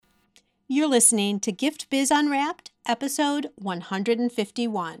You're listening to Gift Biz Unwrapped, episode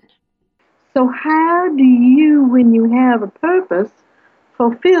 151. So how do you, when you have a purpose,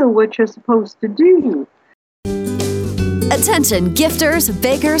 fulfill what you're supposed to do? Attention gifters,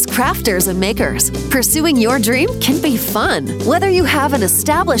 bakers, crafters, and makers. Pursuing your dream can be fun. Whether you have an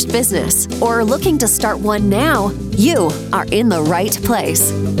established business or are looking to start one now, you are in the right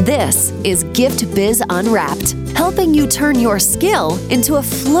place. This is Gift Biz Unwrapped, helping you turn your skill into a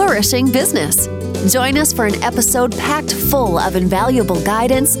flourishing business. Join us for an episode packed full of invaluable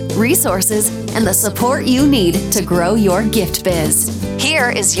guidance, resources, and the support you need to grow your gift biz.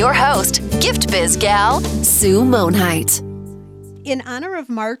 Here is your host, Gift Biz gal, Sue Monheit. In honor of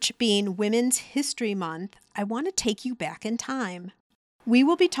March being Women's History Month, I want to take you back in time. We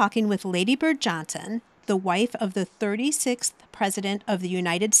will be talking with Lady Bird Johnson, the wife of the 36th President of the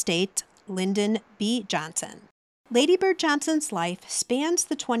United States, Lyndon B. Johnson. Lady Bird Johnson's life spans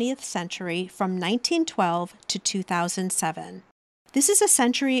the 20th century from 1912 to 2007. This is a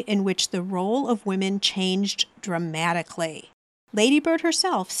century in which the role of women changed dramatically. Lady Bird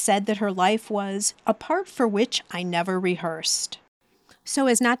herself said that her life was a part for which I never rehearsed. So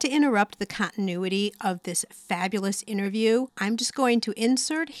as not to interrupt the continuity of this fabulous interview, I'm just going to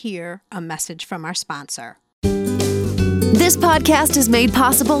insert here a message from our sponsor. This podcast is made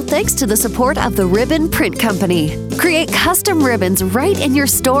possible thanks to the support of the Ribbon Print Company. Create custom ribbons right in your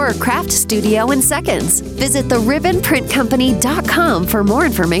store or craft studio in seconds. Visit theribbonprintcompany.com for more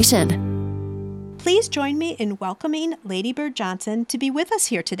information. Please join me in welcoming Lady Bird Johnson to be with us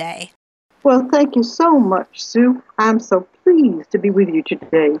here today. Well, thank you so much, Sue. I'm so pleased to be with you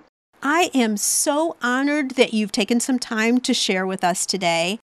today. I am so honored that you've taken some time to share with us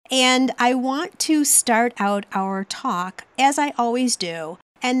today. And I want to start out our talk, as I always do,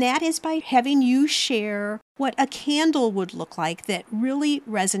 and that is by having you share what a candle would look like that really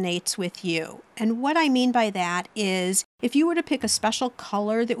resonates with you. And what I mean by that is if you were to pick a special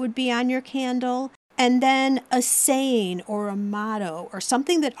color that would be on your candle, and then a saying or a motto or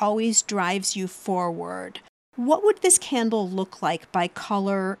something that always drives you forward, what would this candle look like by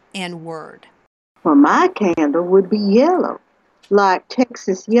color and word? Well, my candle would be yellow, like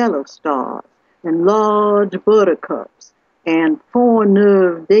Texas yellow stars and large buttercups and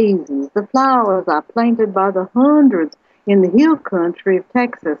four-nerved daisies, the flowers are planted by the hundreds in the hill country of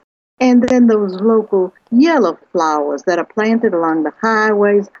Texas, and then those local yellow flowers that are planted along the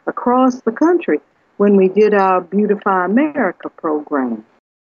highways across the country when we did our Beautify America program.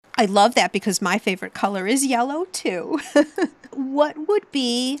 I love that because my favorite color is yellow too. What would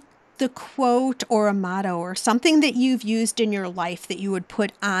be the quote or a motto or something that you've used in your life that you would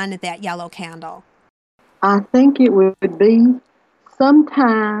put on that yellow candle? I think it would be,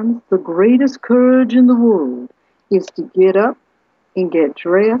 sometimes the greatest courage in the world is to get up and get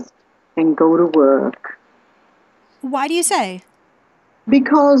dressed and go to work. Why do you say?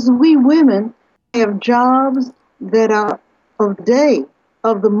 Because we women have jobs that are of the day,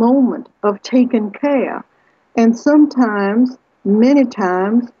 of the moment, of taking care. And sometimes, many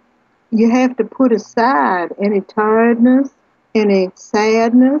times, you have to put aside any tiredness, any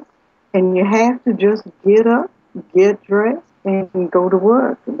sadness, and you have to just get up, get dressed, and go to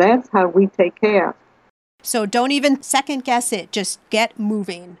work. That's how we take care. So don't even second guess it. Just get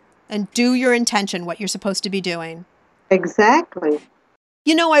moving and do your intention, what you're supposed to be doing. Exactly.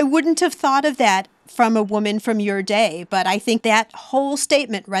 You know, I wouldn't have thought of that from a woman from your day, but I think that whole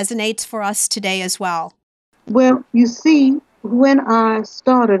statement resonates for us today as well. Well, you see, when I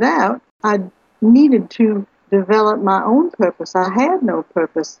started out, I needed to develop my own purpose. I had no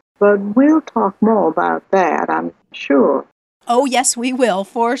purpose, but we'll talk more about that, I'm sure. Oh, yes, we will,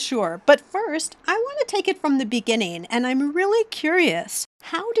 for sure. But first, I want to take it from the beginning, and I'm really curious.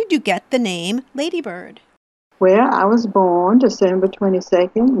 How did you get the name Lady Bird? Well, I was born December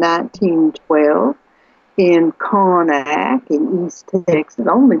 22nd, 1912, in Karnak in East Texas,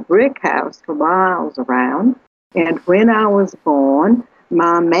 only brick house for miles around. And when I was born,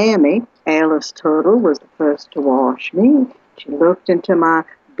 my mammy, Alice Tuttle, was the first to wash me. She looked into my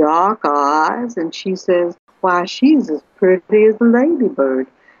dark eyes and she says, "Why, she's as pretty as a ladybird."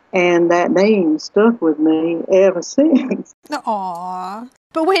 And that name stuck with me ever since. Aw.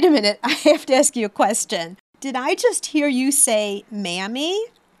 But wait a minute, I have to ask you a question. Did I just hear you say mammy?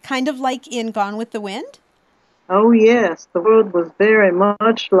 Kind of like in Gone with the Wind? Oh, yes, the world was very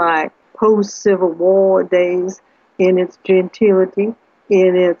much like post-Civil War days in its gentility,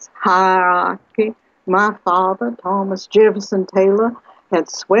 in its hierarchy. My father, Thomas Jefferson Taylor,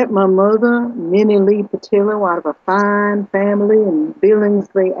 had swept my mother, Minnie Lee Patillo, out of a fine family in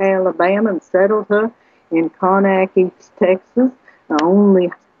Billingsley, Alabama, and settled her in Karnak, East Texas, the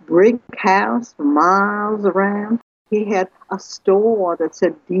only brick house for miles around. He had a store that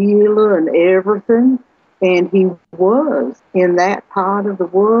said dealer and everything. And he was in that part of the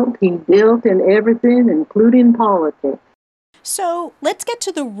world. He dealt in everything, including politics. So let's get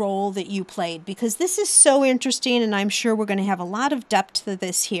to the role that you played, because this is so interesting, and I'm sure we're going to have a lot of depth to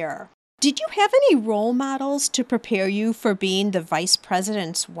this here. Did you have any role models to prepare you for being the vice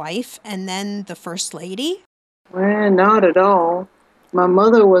president's wife and then the first lady? Well, not at all. My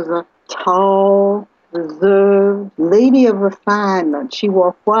mother was a tall, reserved lady of refinement. She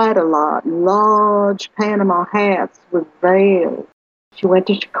wore white a lot, large Panama hats with veils. She went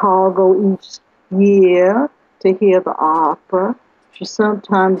to Chicago each year to hear the opera. She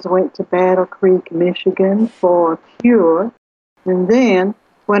sometimes went to Battle Creek, Michigan for a cure. And then,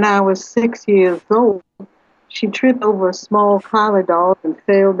 when I was 6 years old, she tripped over a small collie dog and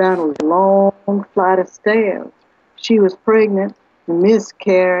fell down a long flight of stairs. She was pregnant and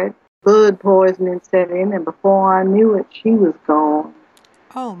miscarried. Blood poisoning set in, and before I knew it, she was gone.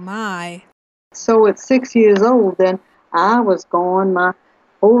 Oh, my. So at 6 years old, then I was gone. My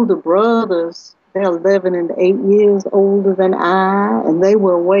older brothers, they're 11 and 8 years older than I, and they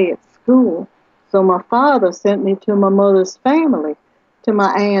were away at school. So my father sent me to my mother's family, to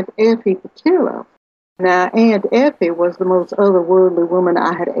my Aunt Effie Patillo. Now, Aunt Effie was the most otherworldly woman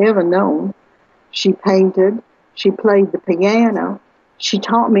I had ever known. She painted, she played the piano, she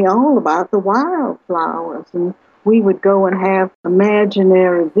taught me all about the wildflowers, and we would go and have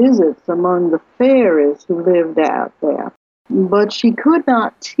imaginary visits among the fairies who lived out there. But she could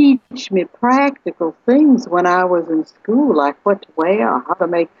not teach me practical things when I was in school, like what to wear, how to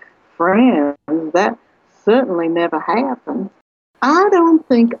make friends. That certainly never happened. I don't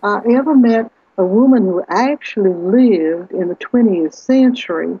think I ever met a woman who actually lived in the 20th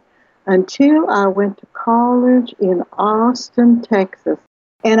century until I went to college in Austin, Texas,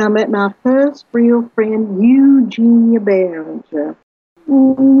 and I met my first real friend, Eugenia Behringer.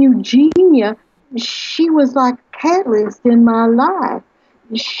 Eugenia, she was like a catalyst in my life.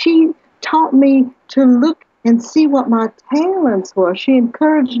 She taught me to look and see what my talents were. She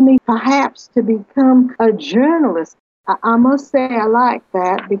encouraged me perhaps to become a journalist. I must say I like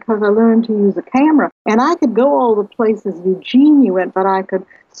that because I learned to use a camera. And I could go all the places Eugenia went, but I could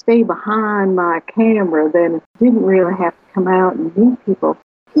stay behind my camera. Then didn't really have to come out and meet people.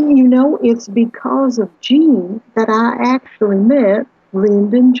 You know, it's because of Jean that I actually met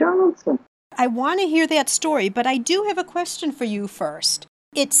Lyndon Johnson. I want to hear that story, but I do have a question for you first.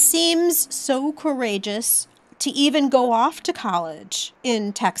 It seems so courageous to even go off to college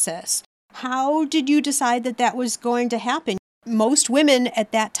in Texas. How did you decide that that was going to happen? Most women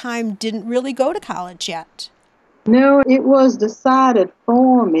at that time didn't really go to college yet. No, it was decided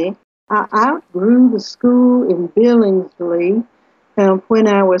for me. I outgrew the school in Billingsley when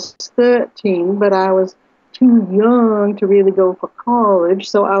I was 13, but I was too young to really go for college,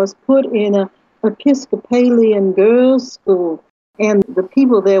 so I was put in an Episcopalian girls' school, and the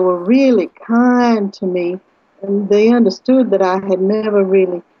people there were really kind to me, and they understood that I had never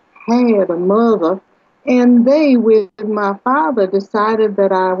really had a mother, and they, with my father, decided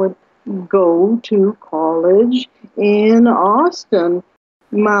that I would go to college in Austin.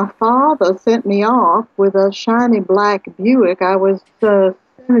 My father sent me off with a shiny black Buick. I was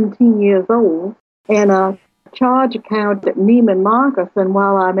 17 years old, and a charge account at Neiman Marcus, and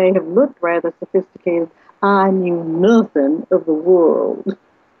while I may have looked rather sophisticated, I knew nothing of the world.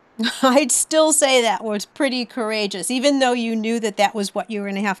 I'd still say that was pretty courageous, even though you knew that that was what you were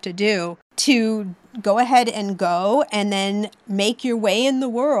going to have to do. To go ahead and go and then make your way in the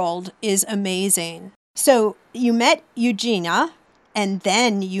world is amazing. So you met Eugenia, and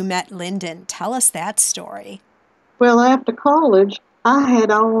then you met Lyndon. Tell us that story. Well, after college, I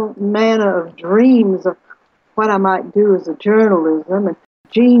had all manner of dreams of what I might do as a journalism, and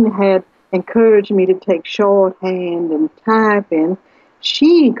Jean had encouraged me to take shorthand and typing.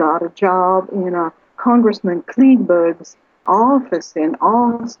 She got a job in Congressman Kleberg's office in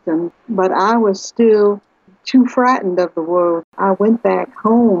Austin, but I was still too frightened of the world. I went back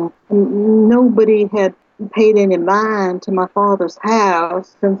home, and nobody had paid any mind to my father's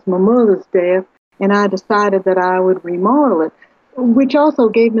house since my mother's death, and I decided that I would remodel it, which also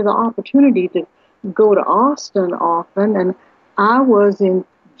gave me the opportunity to go to Austin often. And I was in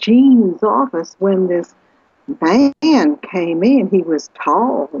Jean's office when this man came in. He was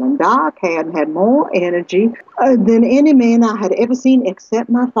tall and dark-haired and had more energy than any man I had ever seen except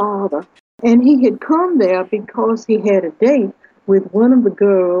my father. And he had come there because he had a date with one of the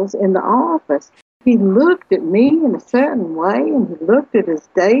girls in the office. He looked at me in a certain way, and he looked at his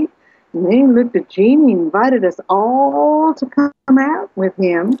date, And then he looked at Jeannie and invited us all to come out with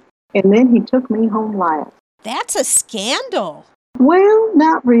him. And then he took me home last. That's a scandal. Well,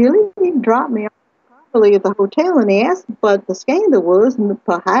 not really. He dropped me off probably at the hotel and he asked, but the scandal was,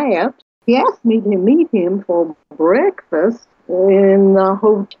 perhaps, he asked me to meet him for breakfast in the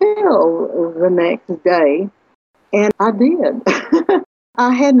hotel the next day. And I did.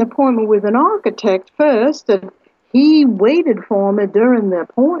 I had an appointment with an architect first, and he waited for me during the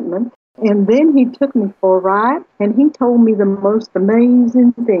appointment, and then he took me for a ride, and he told me the most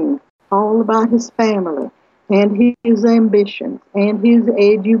amazing things, all about his family, and his ambitions, and his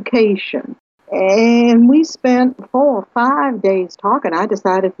education. And we spent 4 or 5 days talking. I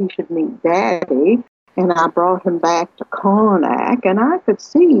decided he should meet Daddy, and I brought him back to Karnak, and I could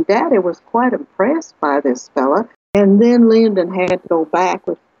see Daddy was quite impressed by this fella. And then Lyndon had to go back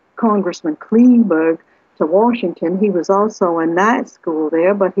with Congressman Kleberg to Washington. He was also in night school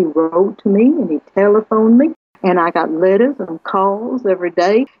there, but he wrote to me and he telephoned me, and I got letters and calls every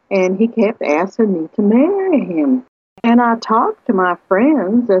day, and he kept asking me to marry him. And I talked to my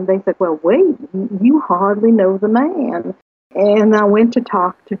friends, and they said, well, wait, you hardly know the man. And I went to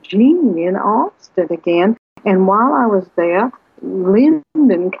talk to Jean in Austin again, and while I was there,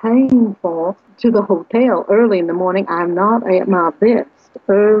 Lyndon came to the hotel early in the morning. I'm not at my best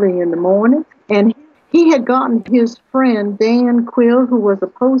early in the morning. And he had gotten his friend, Dan Quill, who was a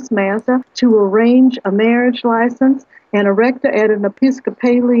postmaster, to arrange a marriage license and a rector at an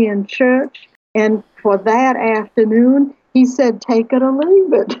Episcopalian church. And for that afternoon, he said, take it or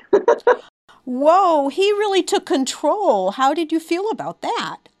leave it. Whoa, he really took control. How did you feel about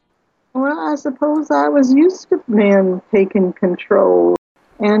that? Well, I suppose I was used to men taking control,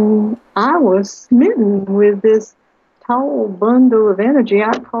 and I was smitten with this tall bundle of energy.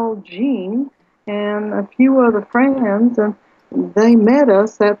 I called Jean and a few other friends, and they met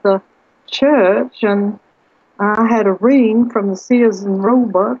us at the church, and I had a ring from the Sears and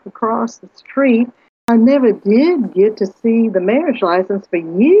Roebuck across the street. I never did get to see the marriage license for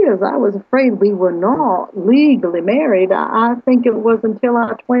years. I was afraid we were not legally married. I think it was until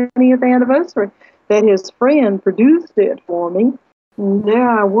our 20th anniversary that his friend produced it for me. And there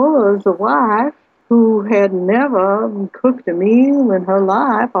I was, a wife who had never cooked a meal in her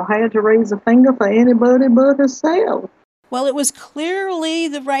life or had to raise a finger for anybody but herself. Well, it was clearly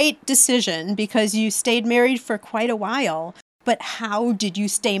the right decision because you stayed married for quite a while. But how did you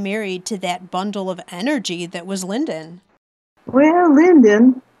stay married to that bundle of energy that was Lyndon? Well,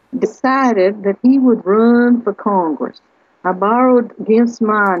 Lyndon decided that he would run for Congress. I borrowed against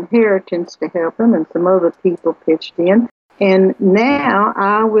my inheritance to help him, and some other people pitched in. And now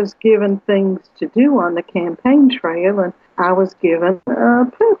I was given things to do on the campaign trail, and I was given a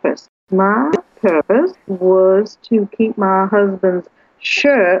purpose. My purpose was to keep my husband's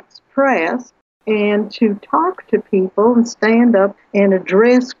shirts pressed and to talk to people and stand up and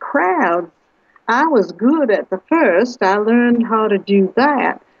address crowds. I was good at the first. I learned how to do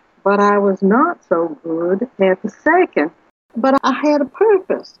that, but I was not so good at the second. But I had a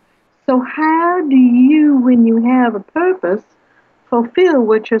purpose. So how do you, when you have a purpose, fulfill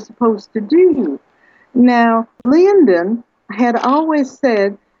what you're supposed to do? Now, Lyndon had always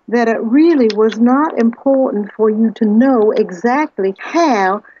said that it really was not important for you to know exactly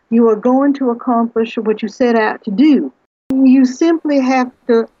how you are going to accomplish what you set out to do. You simply have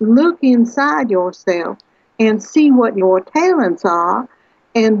to look inside yourself and see what your talents are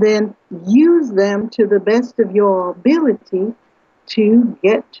and then use them to the best of your ability to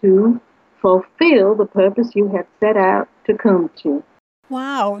get to fulfill the purpose you have set out to come to.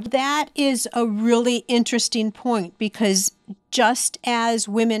 Wow, that is a really interesting point because just as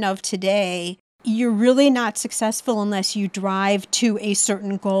women of today, you're really not successful unless you drive to a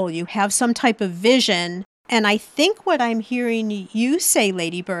certain goal. You have some type of vision. And I think what I'm hearing you say,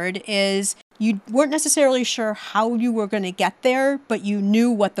 Lady Bird, is you weren't necessarily sure how you were going to get there, but you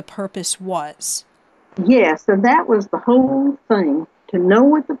knew what the purpose was. Yes, and that was the whole thing, to know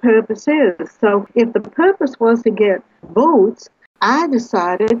what the purpose is. So if the purpose was to get votes, I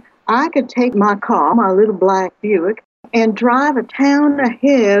decided I could take my car, my little black Buick, and drive a town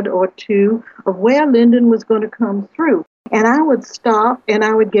ahead or two of where Lyndon was going to come through. And I would stop and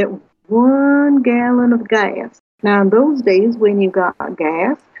I would get 1 gallon of gas. Now, in those days when you got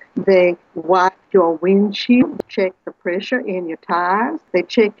gas, they wiped your windshield, checked the pressure in your tires, they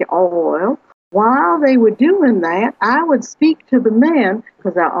checked your oil. While they were doing that, I would speak to the men,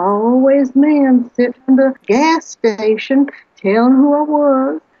 because I always men sit in the gas station, tell them who I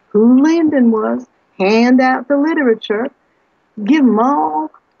was, who Lyndon was, hand out the literature, give them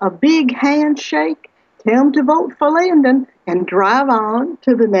all a big handshake, tell them to vote for Lyndon, and drive on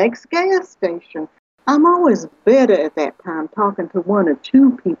to the next gas station. I'm always better at that time talking to one or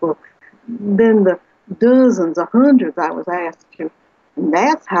two people than the dozens or hundreds I was asked to. And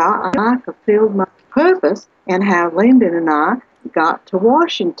that's how I fulfilled my purpose and how Lyndon and I got to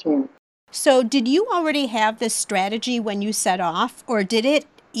Washington. So did you already have this strategy when you set off, or did it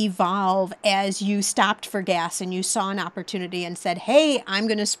evolve as you stopped for gas and you saw an opportunity and said, hey, I'm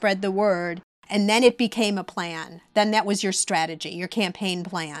going to spread the word, and then it became a plan? Then that was your strategy, your campaign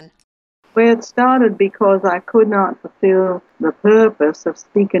plan. Well, it started because I could not fulfill the purpose of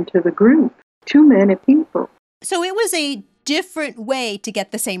speaking to the group. Too many people. So it was a different way to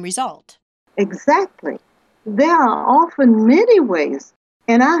get the same result. Exactly. There are often many ways,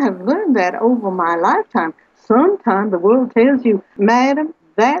 and I have learned that over my lifetime. Sometimes the world tells you, madam,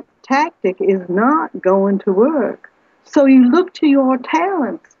 that tactic is not going to work. So you look to your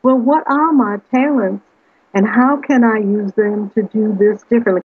talents. Well, what are my talents, and how can I use them to do this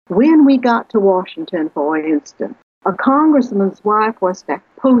differently? When we got to Washington, for instance, a congressman's wife was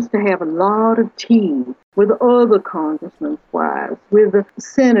supposed to have a lot of tea with other congressmen's wives, with the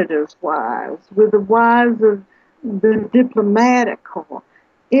senators' wives, with the wives of the diplomatic corps.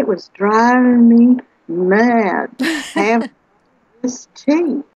 It was driving me mad to have this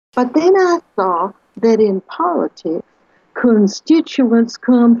tea. But then I saw that in politics, constituents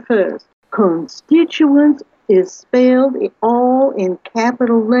come first. Constituents is spelled all in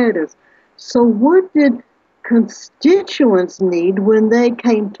capital letters. So what did constituents need when they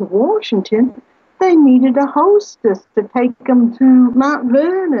came to Washington? They needed a hostess to take them to Mount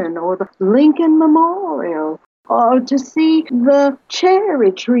Vernon or the Lincoln Memorial, or to see the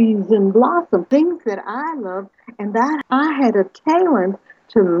cherry trees in blossom, things that I loved and that I had a talent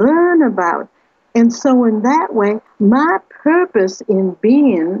to learn about. And so in that way, my purpose in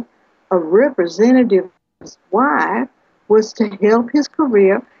being a representative's wife was to help his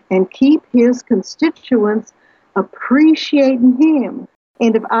career and keep his constituents appreciating him.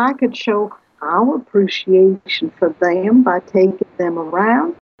 And if I could show our appreciation for them by taking them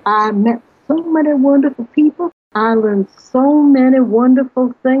around, I met so many wonderful people. I learned so many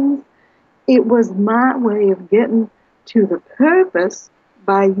wonderful things. It was my way of getting to the purpose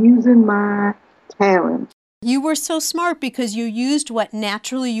by using my talent. You were so smart because you used what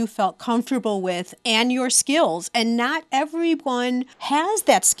naturally you felt comfortable with and your skills. And not everyone has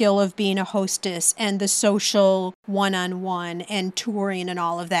that skill of being a hostess and the social one-on-one and touring and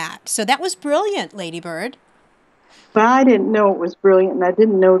all of that. So that was brilliant, Lady Bird. But I didn't know it was brilliant, and I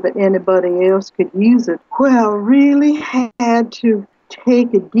didn't know that anybody else could use it. Well, really had to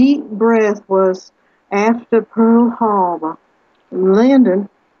take a deep breath was after Pearl Harbor. Lyndon,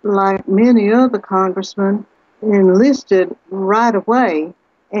 like many other congressmen, enlisted right away,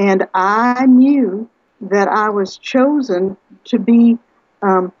 and I knew that I was chosen to be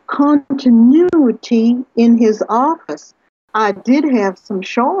continuity in his office. I did have some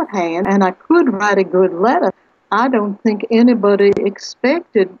shorthand, and I could write a good letter. I don't think anybody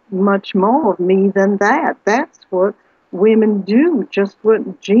expected much more of me than that. That's what women do, just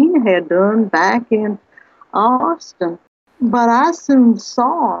what Jean had done back in Austin. But I soon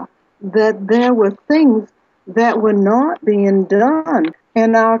saw that there were things that were not being done,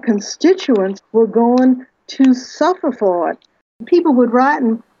 and our constituents were going to suffer for it. People would write,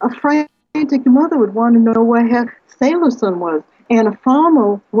 and a frantic mother would want to know where her sailor son was, and a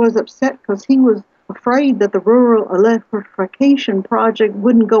farmer was upset because he was afraid that the rural electrification project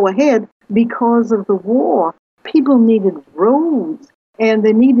wouldn't go ahead because of the war. People needed roads, and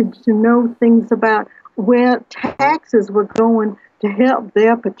they needed to know things about where taxes were going to help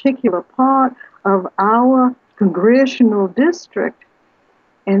their particular part of our congressional district.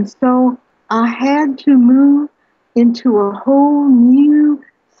 And so I had to move into a whole new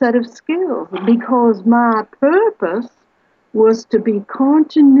set of skills because my purpose was to be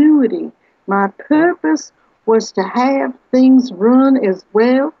continuity. My purpose was to have things run as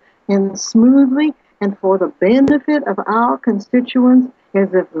well and smoothly and for the benefit of our constituents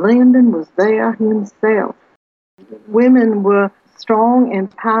as if Lyndon was there himself. Women were strong and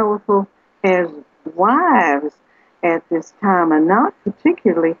powerful as wives at this time, and not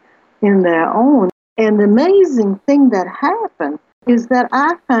particularly in their own. And the amazing thing that happened is that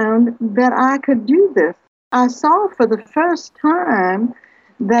I found that I could do this. I saw for the first time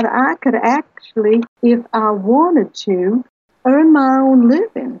that I could actually, if I wanted to, earn my own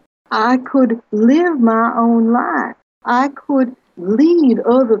living. I could live my own life. I could lead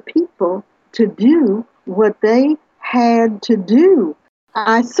other people to do what they had to do.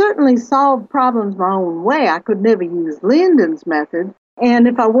 I certainly solved problems my own way. I could never use Lyndon's method, And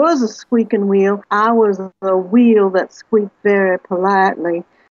if I was a squeaking wheel, I was a wheel that squeaked very politely.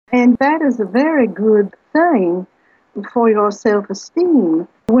 And that is a very good thing for your self-esteem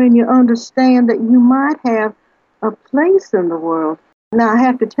when you understand that you might have a place in the world. Now, I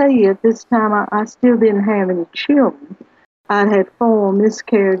have to tell you, at this time, I still didn't have any children. I'd had 4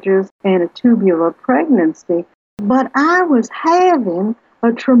 miscarriages and a tubular pregnancy, but I was having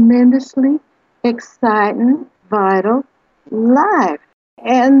a tremendously exciting, vital life.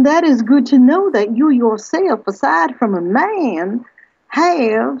 And that is good to know that you yourself, aside from a man,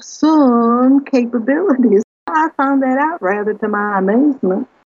 have some capabilities. I found that out rather to my amazement.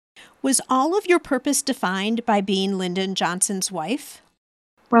 Was all of your purpose defined by being Lyndon Johnson's wife?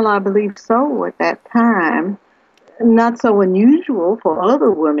 Well, I believe so at that time. Not so unusual for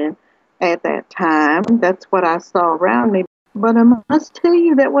other women at that time. That's what I saw around me. But I must tell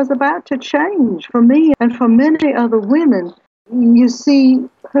you that was about to change for me and for many other women. You see,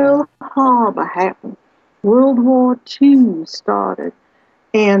 Pearl Harbor happened. World War II started.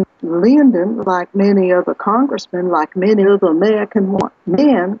 And Lyndon, like many other congressmen, like many other American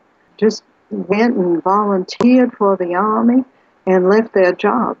men, just went and volunteered for the Army and left their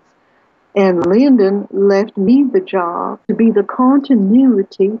jobs. And Lyndon left me the job to be the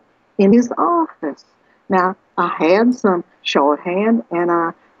continuity in his office. Now, I had some shorthand and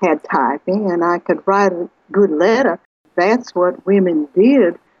I had typing and I could write a good letter. That's what women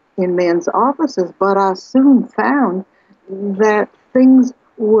did in men's offices. But I soon found that things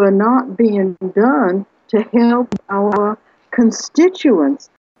were not being done to help our constituents.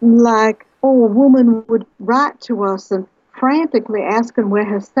 Like, a woman would write to us and frantically asking where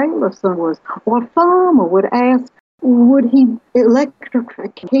her sailor son was, or a farmer would ask, would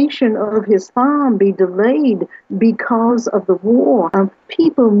electrification of his farm be delayed because of the war?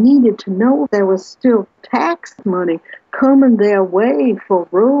 People needed to know there was still tax money coming their way for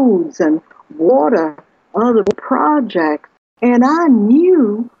roads and water, other projects. And I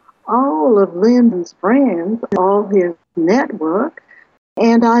knew all of Lyndon's friends, all his network,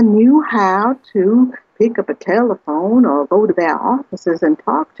 and I knew how to pick up a telephone or go to their offices and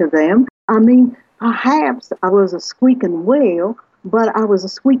talk to them. I mean, perhaps I was a squeaking wheel, but I was a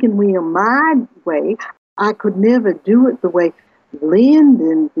squeaking wheel my way. I could never do it the way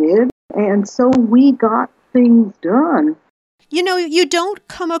Lyndon did, and so we got things done. You know, you don't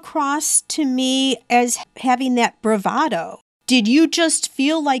come across to me as having that bravado. Did you just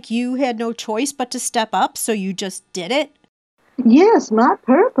feel like you had no choice but to step up, so you just did it? Yes, my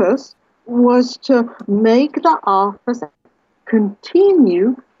purpose was to make the office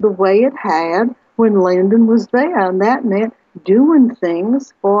continue the way it had when Lyndon was there, and that meant doing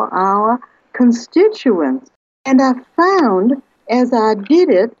things for our constituents. And I found, as I did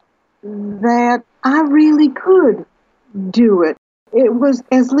it, that I really could do it. It was,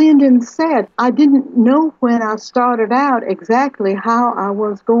 as Lyndon said, I didn't know when I started out exactly how I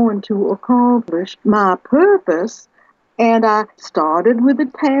was going to accomplish my purpose, and I started with the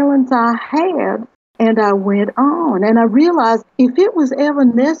talents I had, and I went on, and I realized if it was ever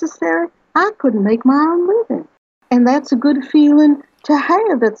necessary, I could make my own living. And that's a good feeling to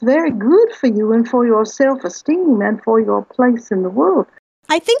have. That's very good for you and for your self-esteem and for your place in the world.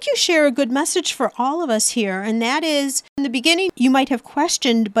 I think you share a good message for all of us here, and that is, in the beginning, you might have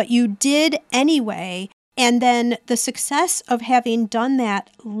questioned, but you did anyway. And then the success of having done that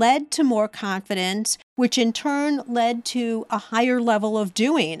led to more confidence, which in turn led to a higher level of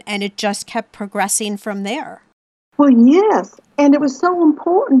doing, and it just kept progressing from there. Well, yes, and it was so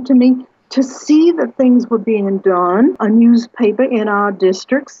important to me to see that things were being done. A newspaper in our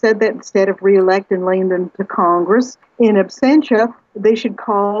district said that instead of re-electing Lyndon to Congress in absentia, they should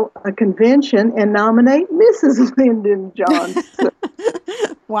call a convention and nominate Mrs. Lyndon Johnson.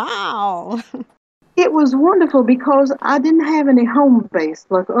 Wow. It was wonderful because I didn't have any home base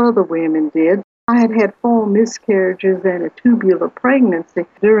like other women did. I had had 4 miscarriages and a tubular pregnancy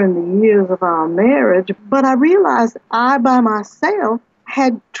during the years of our marriage, but I realized I, by myself,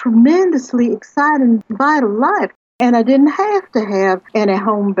 had tremendously exciting, vital life, and I didn't have to have any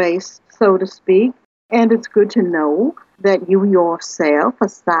home base, so to speak. And it's good to know that you yourself,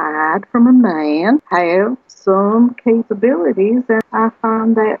 aside from a man, have some capabilities, and I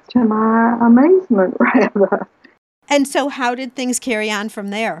found that to my amazement, rather. And so how did things carry on from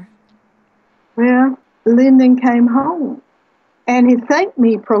there? Well, Lyndon came home, and he thanked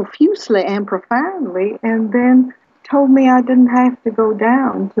me profusely and profoundly, and then told me I didn't have to go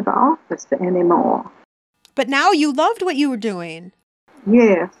down to the office anymore. But now you loved what you were doing.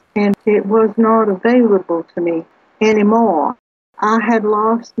 Yes, and it was not available to me anymore. I had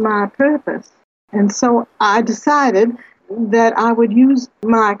lost my purpose. And so I decided that I would use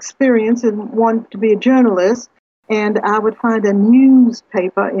my experience and want to be a journalist, and I would find a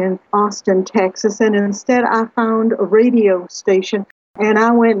newspaper in Austin, Texas, and instead I found a radio station. And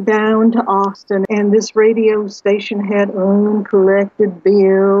I went down to Austin, and this radio station had uncollected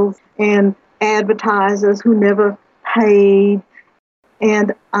bills and advertisers who never paid.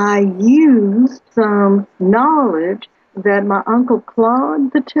 And I used some knowledge that my Uncle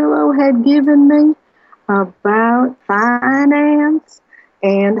Claude Patillo had given me about finance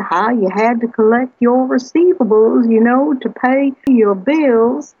and how you had to collect your receivables, to pay your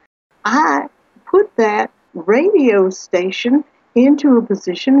bills. I put that radio station into a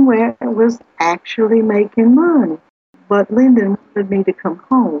position where I was actually making money. But Lyndon wanted me to come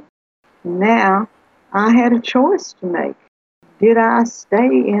home. Now, I had a choice to make. Did I stay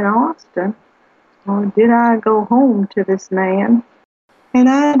in Austin, or did I go home to this man? And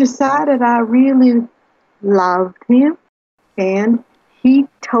I decided I really loved him, and he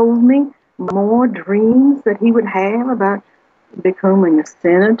told me more dreams that he would have about becoming a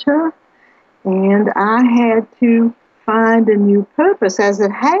senator, and I had to find a new purpose. As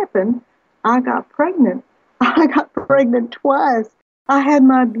it happened, I got pregnant. I got pregnant twice. I had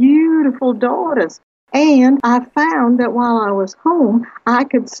my beautiful daughters, and I found that while I was home, I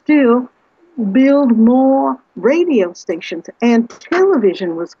could still build more radio stations, and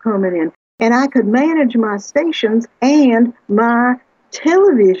television was coming in, and I could manage my stations and my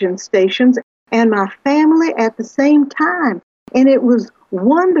television stations and my family at the same time, and it was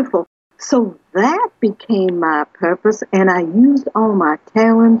wonderful. So that became my purpose, and I used all my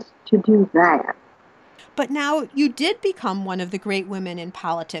talents to do that. But now you did become one of the great women in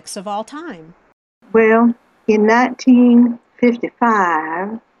politics of all time. Well, in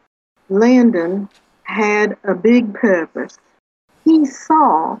 1955, Lyndon had a big purpose. He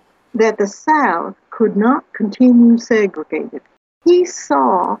saw that the South could not continue segregated. He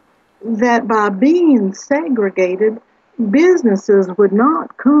saw that by being segregated, businesses would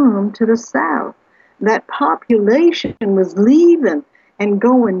not come to the South. That population was leaving and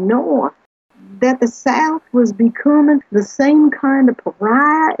going north. That the South was becoming the same kind of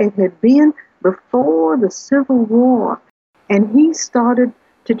pariah it had been before the Civil War. And he started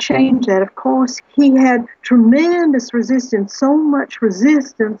to change that. Of course, he had tremendous resistance, so much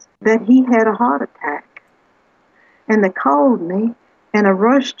resistance that he had a heart attack. And they called me, and I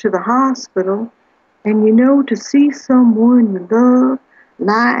rushed to the hospital. And to see someone you love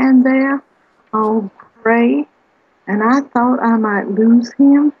lying there, all gray, and I thought I might lose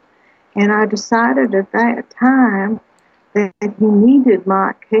him. And I decided at that time that he needed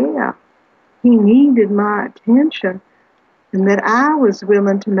my care. He needed my attention, and that I was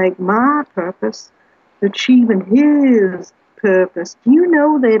willing to make my purpose achieving his purpose. Do you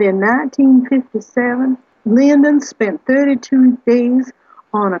know that in 1957, Lyndon spent 32 days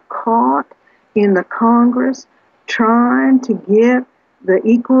on a cart in the Congress trying to get the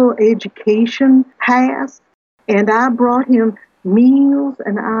equal education passed? And I brought him meals,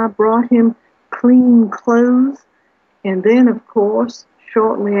 and I brought him clean clothes. And then, of course,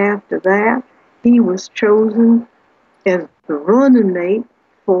 shortly after that, he was chosen as the running mate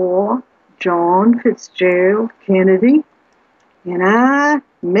for John Fitzgerald Kennedy. And I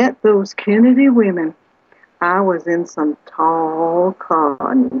met those Kennedy women. I was in some tall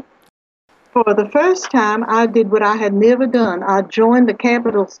cotton. For the first time, I did what I had never done. I joined the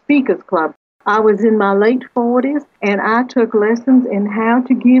Capitol Speakers Club. I was in my late 40s, and I took lessons in how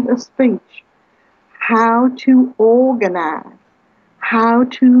to give a speech, how to organize, how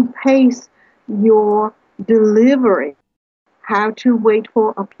to pace your delivery, how to wait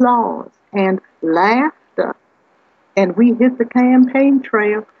for applause and laughter. And we hit the campaign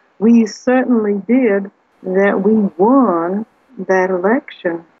trail. We certainly did that. We won that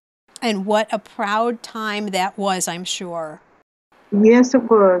election. And what a proud time that was, I'm sure. Yes, it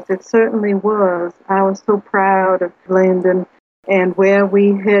was. It certainly was. I was so proud of Lyndon and where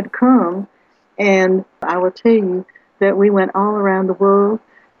we had come. And I will tell you that we went all around the world,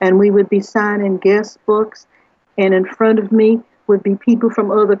 and we would be signing guest books, and in front of me would be people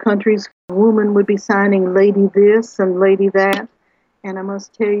from other countries. A woman would be signing Lady this and Lady that. And I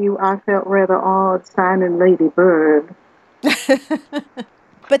must tell you, I felt rather odd signing Lady Bird.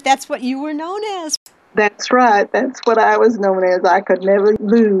 But that's what you were known as. That's right. That's what I was known as. I could never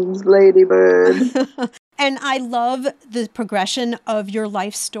lose Lady Bird. And I love the progression of your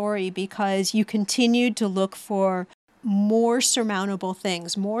life story, because you continued to look for more surmountable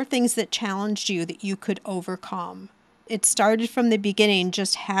things, more things that challenged you that you could overcome. It started from the beginning,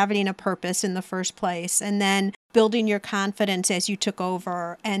 just having a purpose in the first place, and then building your confidence as you took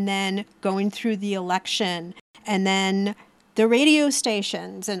over, and then going through the election, and then the radio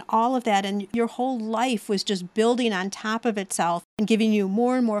stations and all of that, and your whole life was just building on top of itself and giving you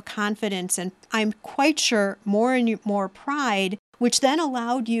more and more confidence, and I'm quite sure more and more pride, which then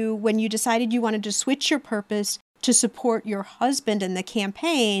allowed you, when you decided you wanted to switch your purpose to support your husband in the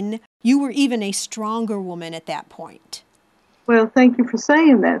campaign, you were even a stronger woman at that point. Well, thank you for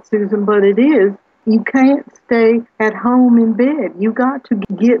saying that, Susan, but it is. You can't stay at home in bed. You got to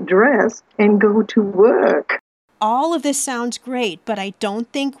get dressed and go to work. All of this sounds great, but I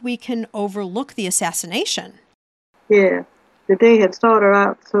don't think we can overlook the assassination. Yeah, the day had started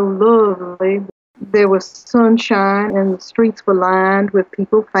out so lovely. There was sunshine and the streets were lined with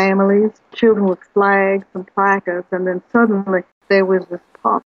people, families, children with flags and placards, and then suddenly there was this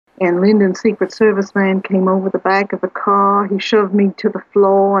pop. And Lyndon's Secret Service man came over the back of the car. He shoved me to the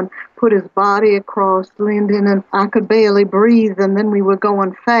floor and put his body across Lyndon, and I could barely breathe, and then we were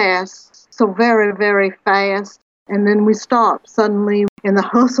going fast, so very, very fast. And then we stopped suddenly, and the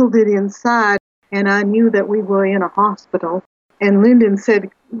hustle did inside, and I knew that we were in a hospital. And Lyndon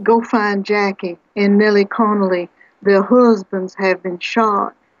said, "Go find Jackie and Nellie Connolly. Their husbands have been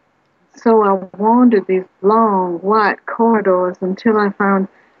shot." So I wandered these long, white corridors until I found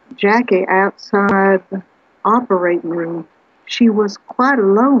Jackie outside the operating room. She was quite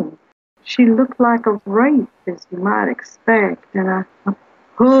alone. She looked like a wraith, as you might expect, and I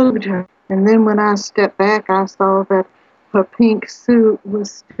hugged her. And then when I stepped back, I saw that her pink suit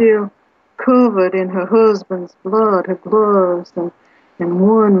was still covered in her husband's blood, her gloves, and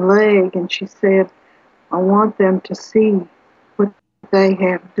one leg. And she said, "I want them to see what they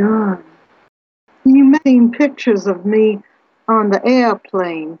have done." You may have seen pictures of me on the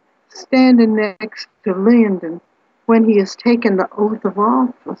airplane, standing next to Lyndon when he has taken the oath of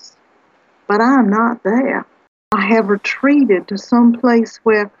office. But I'm not there. I have retreated to some place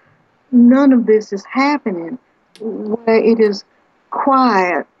where none of this is happening, where it is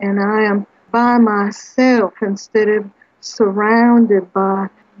quiet and I am by myself instead of surrounded by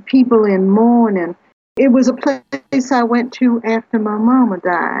people in mourning. It was a place I went to after my mama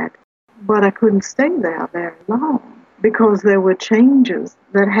died, but I couldn't stay there very long because there were changes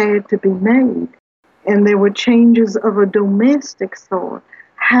that had to be made, and there were changes of a domestic sort,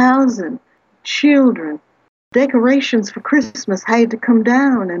 housing, children. Decorations for Christmas had to come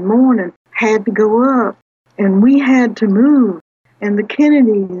down, and mourning had to go up, and we had to move. And the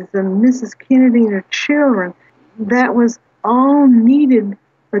Kennedys and Mrs. Kennedy and her children, that was all needed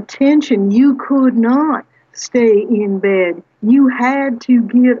attention. You could not stay in bed. You had to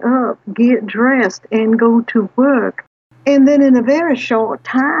get up, get dressed, and go to work. And then in a very short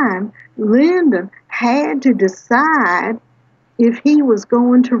time, Lyndon had to decide if he was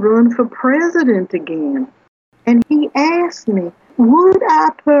going to run for president again. And he asked me, would I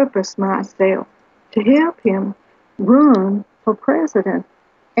purpose myself to help him run for president?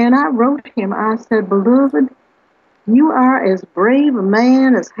 And I wrote him, I said, "Beloved, you are as brave a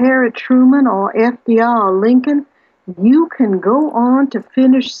man as Harry Truman or FDR or Lincoln. You can go on to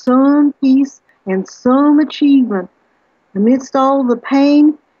finish some peace and some achievement. Amidst all the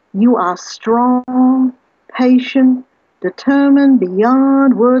pain, you are strong, patient, determined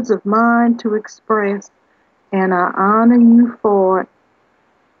beyond words of mine to express. And I honor you for it.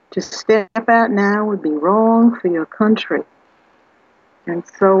 To step out now would be wrong for your country." And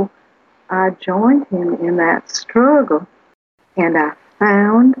so I joined him in that struggle, and I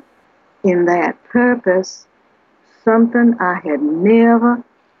found in that purpose something I had never,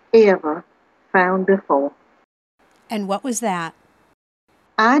 ever found before. And what was that?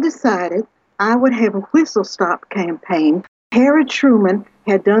 I decided I would have a whistle-stop campaign. Harry Truman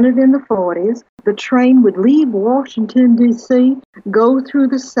had done it in the 40s. The train would leave Washington, D.C., go through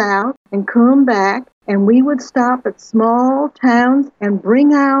the South, and come back, and we would stop at small towns and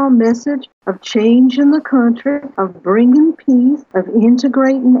bring our message of change in the country, of bringing peace, of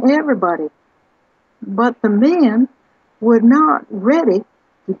integrating everybody. But the men were not ready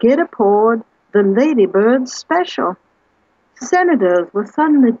to get aboard the Ladybird special. Senators were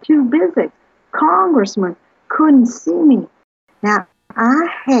suddenly too busy. Congressmen couldn't see me. Now, I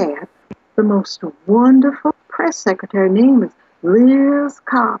had the most wonderful press secretary. Her name is Liz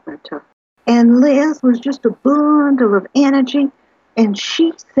Carpenter. And Liz was just a bundle of energy. And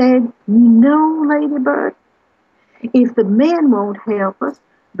she said, "You know, Ladybird, if the men won't help us,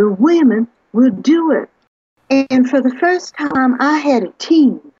 the women will do it." And for the first time, I had a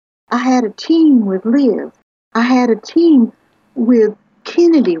team. I had a team with Liz. I had a team with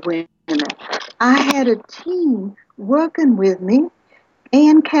Kennedy women. I had a team working with me.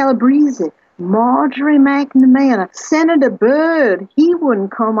 Ann Calabrese, Marjorie McNamara, Senator Byrd, he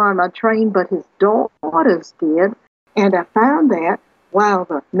wouldn't come on my train, but his daughters did. And I found that while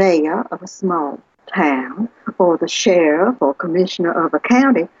the mayor of a small town or the sheriff or commissioner of a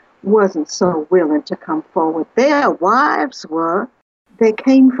county wasn't so willing to come forward, their wives were. They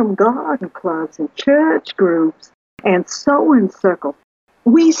came from garden clubs and church groups and sewing circles.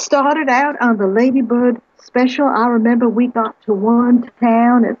 We started out on the Lady Bird special. I remember we got to one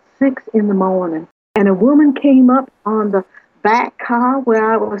town at 6 in the morning, and a woman came up on the back car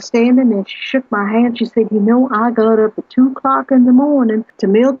where I was standing, and she shook my hand. She said, I got up at 2 o'clock in the morning to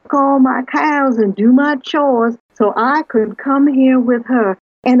milk all my cows and do my chores so I could come here with her.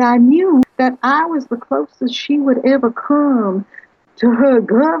 And I knew that I was the closest she would ever come to her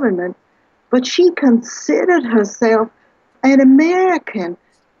government, but she considered herself an American,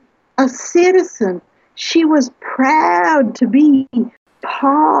 a citizen. She was proud to be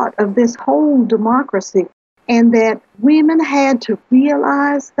part of this whole democracy, and that women had to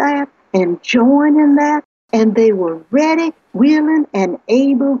realize that and join in that, and they were ready, willing, and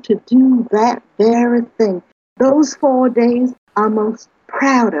able to do that very thing. Those 4 days I'm most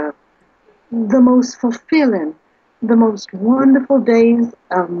proud of, the most fulfilling, the most wonderful days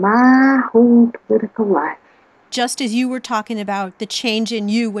of my whole political life. Just as you were talking about the change in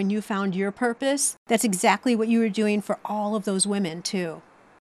you when you found your purpose, that's exactly what you were doing for all of those women, too.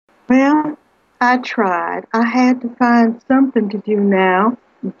 Well, I tried. I had to find something to do now.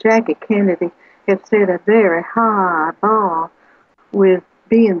 Jackie Kennedy had set a very high bar with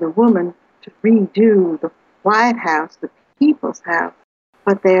being the woman to redo the White House, the People's House.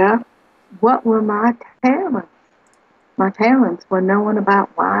 But what were my talents? My talents were knowing about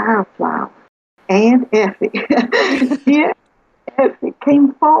wildflowers. And Effie, yeah, Effie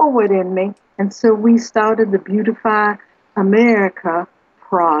came forward in me. And so we started the Beautify America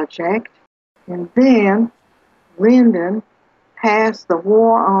project. And then Lyndon passed the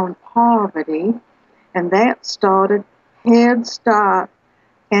War on Poverty, and that started Head Start.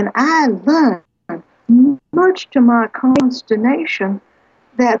 And I learned, much to my consternation,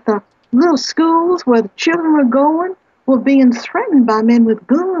 that the little schools where the children were going were being threatened by men with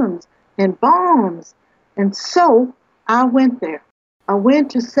guns and bombs. And so I went there. I went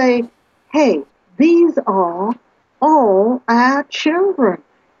to say, hey, these are all our children,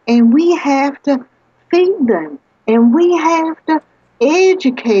 and we have to feed them, and we have to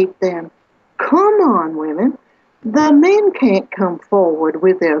educate them. Come on, women. The men can't come forward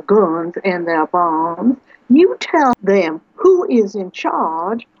with their guns and their bombs. You tell them who is in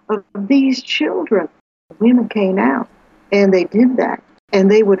charge of these children. Women came out, and they did that. And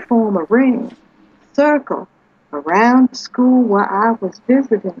they would form a ring, circle, around the school where I was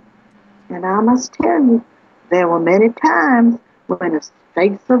visiting. And I must tell you, there were many times when the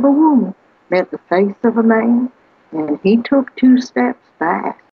face of a woman met the face of a man, and he took 2 steps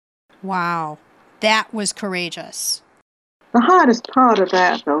back. Wow, that was courageous. The hardest part of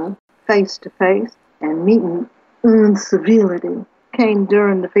that, though, face-to-face and meeting civility, came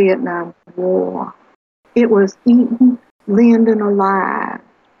during the Vietnam War. It was eating Lyndon alive.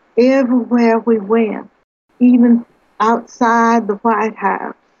 Everywhere we went, even outside the White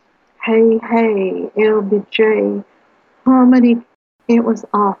House. Hey, hey, LBJ, Harmony, it was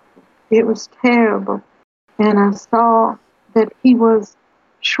awful. It was terrible. And I saw that he was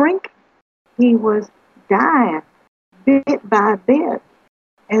shrinking. He was dying bit by bit.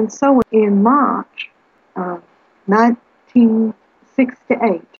 And so in March of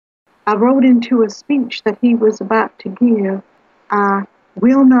 1968, I wrote into a speech that he was about to give, I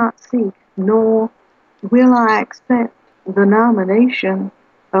will not seek, nor will I accept the nomination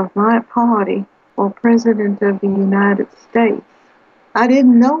of my party for President of the United States. I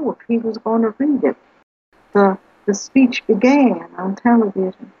didn't know if he was going to read it. The speech began on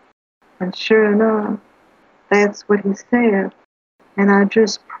television, and sure enough, that's what he said. And I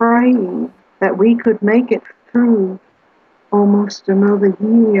just prayed that we could make it through almost another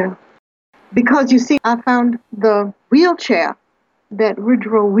year. Because, you see, I found the wheelchair that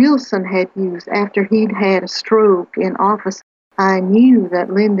Woodrow Wilson had used after he'd had a stroke in office. I knew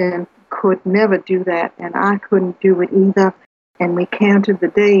that Lyndon could never do that, and I couldn't do it either. And we counted the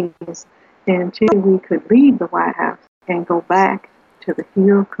days until we could leave the White House and go back to the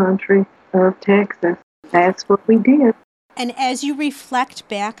hill country of Texas. That's what we did. And as you reflect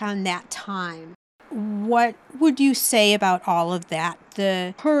back on that time, what would you say about all of that?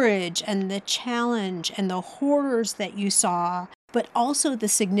 The courage and the challenge and the horrors that you saw, but also the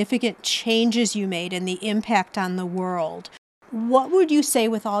significant changes you made and the impact on the world. What would you say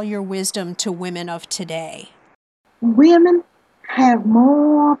with all your wisdom to women of today? Women, have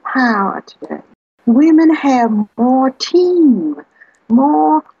more power today. Women have more team,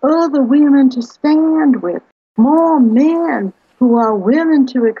 more other women to stand with, more men who are willing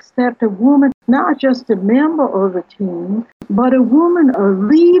to accept a woman, not just a member of the team, but a woman, a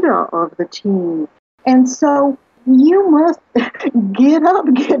leader of the team. And so you must get up,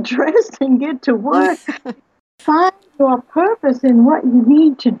 get dressed, and get to work. Find your purpose in what you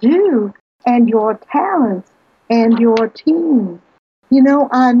need to do and your talents and your team. You know,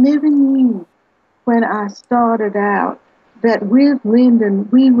 I never knew when I started out that with Lyndon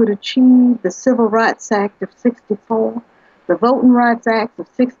we would achieve the Civil Rights Act of 64, the Voting Rights Act of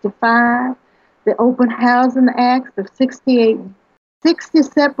 65, the Open Housing Act of 68, 60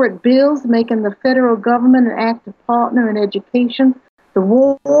 separate bills making the federal government an active partner in education, the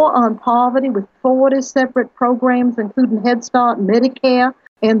War on Poverty with 40 separate programs including Head Start, Medicare,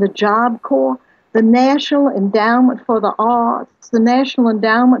 and the Job Corps, the National Endowment for the Arts, the National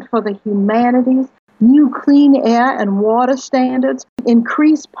Endowment for the Humanities, new clean air and water standards,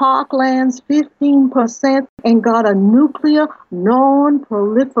 increased parklands 15%, and got a nuclear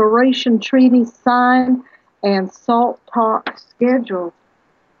non-proliferation treaty signed and SALT talk scheduled.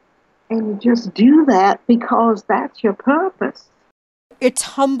 And you just do that because that's your purpose. It's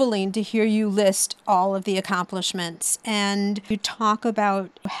humbling to hear you list all of the accomplishments, and you talk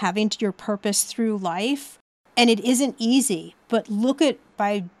about having your purpose through life, and it isn't easy, but look at,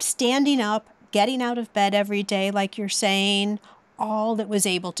 by standing up, getting out of bed every day, like you're saying, all that was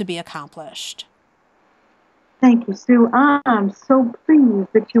able to be accomplished. Thank you, Sue. I'm so pleased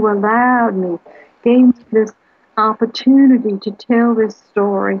that you allowed me, gave me this opportunity to tell this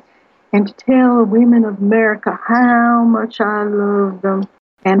story and to tell the women of America how much I love them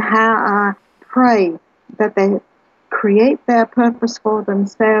and how I pray that they create their purpose for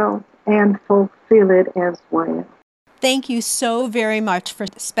themselves and fulfill it as well. Thank you so very much for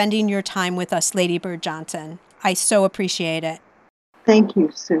spending your time with us, Lady Bird Johnson. I so appreciate it. Thank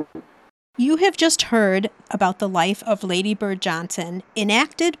you, Sue. You have just heard about the life of Lady Bird Johnson,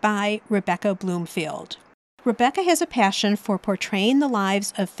 enacted by Rebecca Bloomfield. Rebecca has a passion for portraying the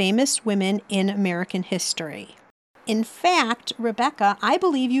lives of famous women in American history. In fact, Rebecca, I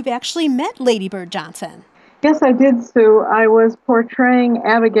believe you've actually met Lady Bird Johnson. Yes, I did, Sue. I was portraying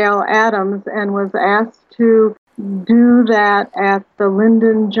Abigail Adams and was asked to do that at the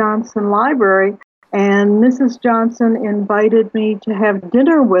Lyndon Johnson Library, and Mrs. Johnson invited me to have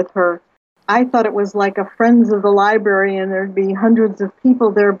dinner with her. I thought it was like a Friends of the Library and there'd be hundreds of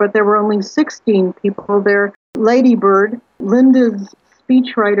people there, but there were only 16 people there. Lady Bird, Linda's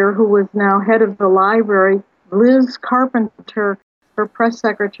speechwriter, who was now head of the library, Liz Carpenter, her press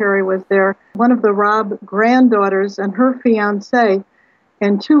secretary, was there, one of the Robb granddaughters and her fiancé,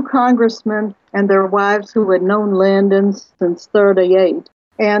 and two congressmen and their wives who had known Lyndon since 38.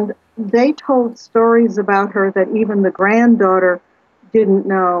 And they told stories about her that even the granddaughter didn't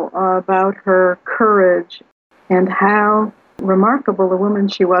know, about her courage and how remarkable a woman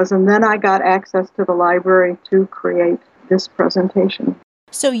she was. And then I got access to the library to create this presentation.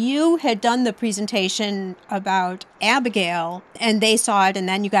 So you had done the presentation about Abigail, and they saw it, and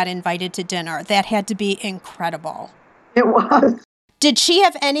then you got invited to dinner. That had to be incredible. It was. Did she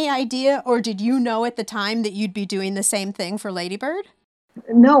have any idea, or did you know at the time that you'd be doing the same thing for Lady Bird?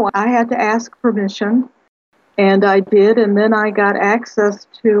 No, I had to ask permission, and I did, and then I got access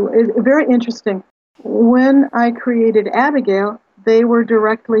to, very interesting, when I created Abigail, they were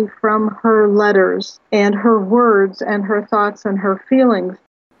directly from her letters and her words and her thoughts and her feelings.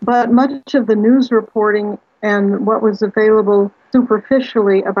 But much of the news reporting and what was available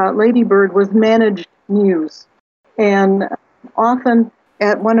superficially about Lady Bird was managed news. And often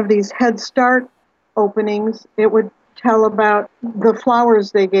at one of these Head Start openings, it would tell about the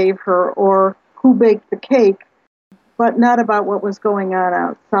flowers they gave her or who baked the cake, but not about what was going on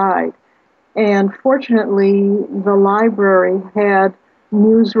outside. And fortunately, the library had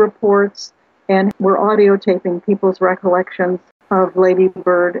news reports and were audio taping people's recollections of Lady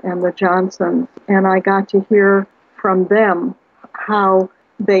Bird and the Johnsons. And I got to hear from them how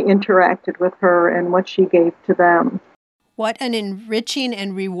they interacted with her and what she gave to them. What an enriching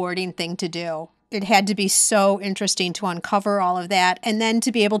and rewarding thing to do. It had to be so interesting to uncover all of that and then to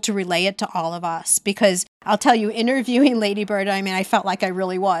be able to relay it to all of us. Because I'll tell you, interviewing Lady Bird, I felt like I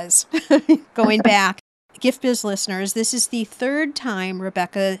really was. Going back, Gift Biz listeners, this is the third time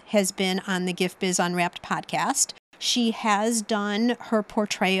Rebecca has been on the Gift Biz Unwrapped podcast. She has done her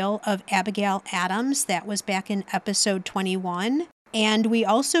portrayal of Abigail Adams. That was back in episode 21. And we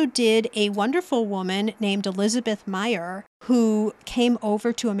also did a wonderful woman named Elizabeth Meyer who came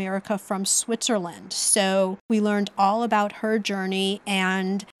over to America from Switzerland. So we learned all about her journey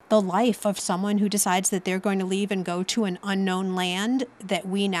and the life of someone who decides that they're going to leave and go to an unknown land that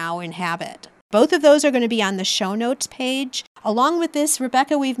we now inhabit. Both of those are going to be on the show notes page. Along with this,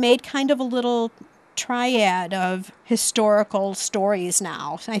 Rebecca, we've made kind of a little triad of historical stories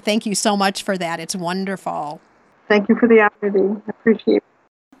now. I thank you so much for that. It's wonderful. Thank you for the opportunity. I appreciate it.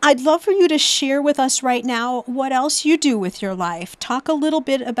 I'd love for you to share with us right now what else you do with your life. Talk a little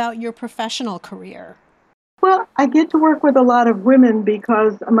bit about your professional career. Well, I get to work with a lot of women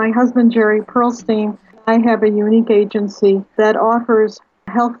because my husband, Jerry Pearlstein, I have a unique agency that offers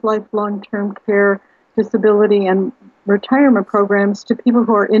health, life, long-term care, disability, and retirement programs to people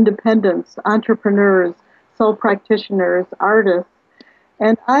who are independents, entrepreneurs, sole practitioners, artists.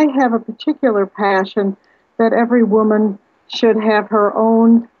 And I have a particular passion that every woman should have her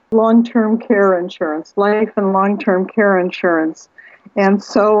own long-term care insurance, life and long-term care insurance. And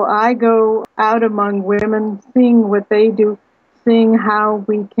so I go out among women, seeing what they do, seeing how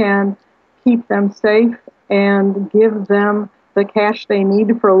we can keep them safe and give them the cash they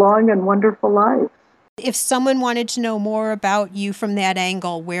need for a long and wonderful life. If someone wanted to know more about you from that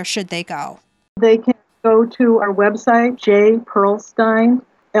angle, where should they go? They can go to our website,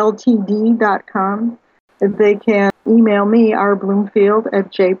 jpearlsteinltd.com. They can email me,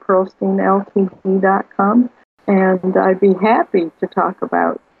 rbloomfield@jpearlsteinltd.com. And I'd be happy to talk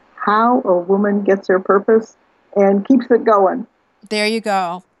about how a woman gets her purpose and keeps it going. There you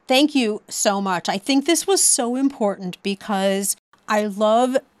go. Thank you so much. I think this was so important because I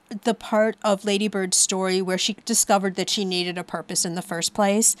love the part of Lady Bird's story where she discovered that she needed a purpose in the first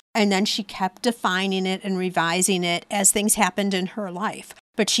place, and then she kept defining it and revising it as things happened in her life.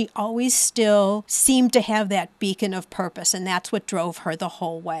 But she always still seemed to have that beacon of purpose, and that's what drove her the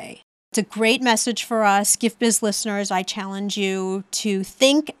whole way. It's a great message for us. Gift Biz listeners, I challenge you to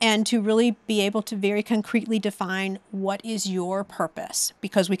think and to really be able to very concretely define what is your purpose,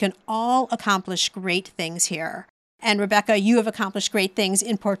 because we can all accomplish great things here. And Rebecca, you have accomplished great things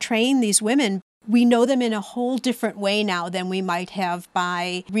in portraying these women. We know them in a whole different way now than we might have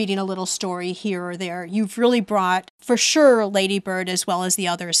by reading a little story here or there. You've really brought, for sure, Lady Bird as well as the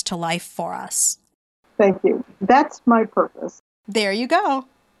others to life for us. Thank you. That's my purpose. There you go.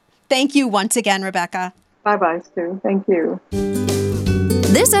 Thank you once again, Rebecca. Bye-bye, Stu. Thank you.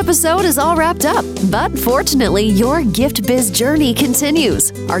 This episode is all wrapped up, but fortunately, your Gift Biz journey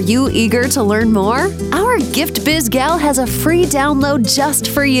continues. Are you eager to learn more? Our Gift Biz gal has a free download just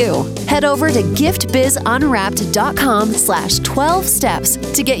for you. Head over to giftbizunwrapped.com/12 steps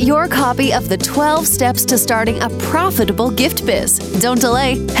to get your copy of the 12 steps to starting a profitable gift biz. Don't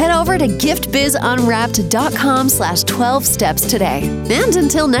delay. Head over to giftbizunwrapped.com/12 steps today. And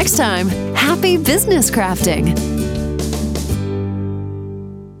until next time, happy business crafting.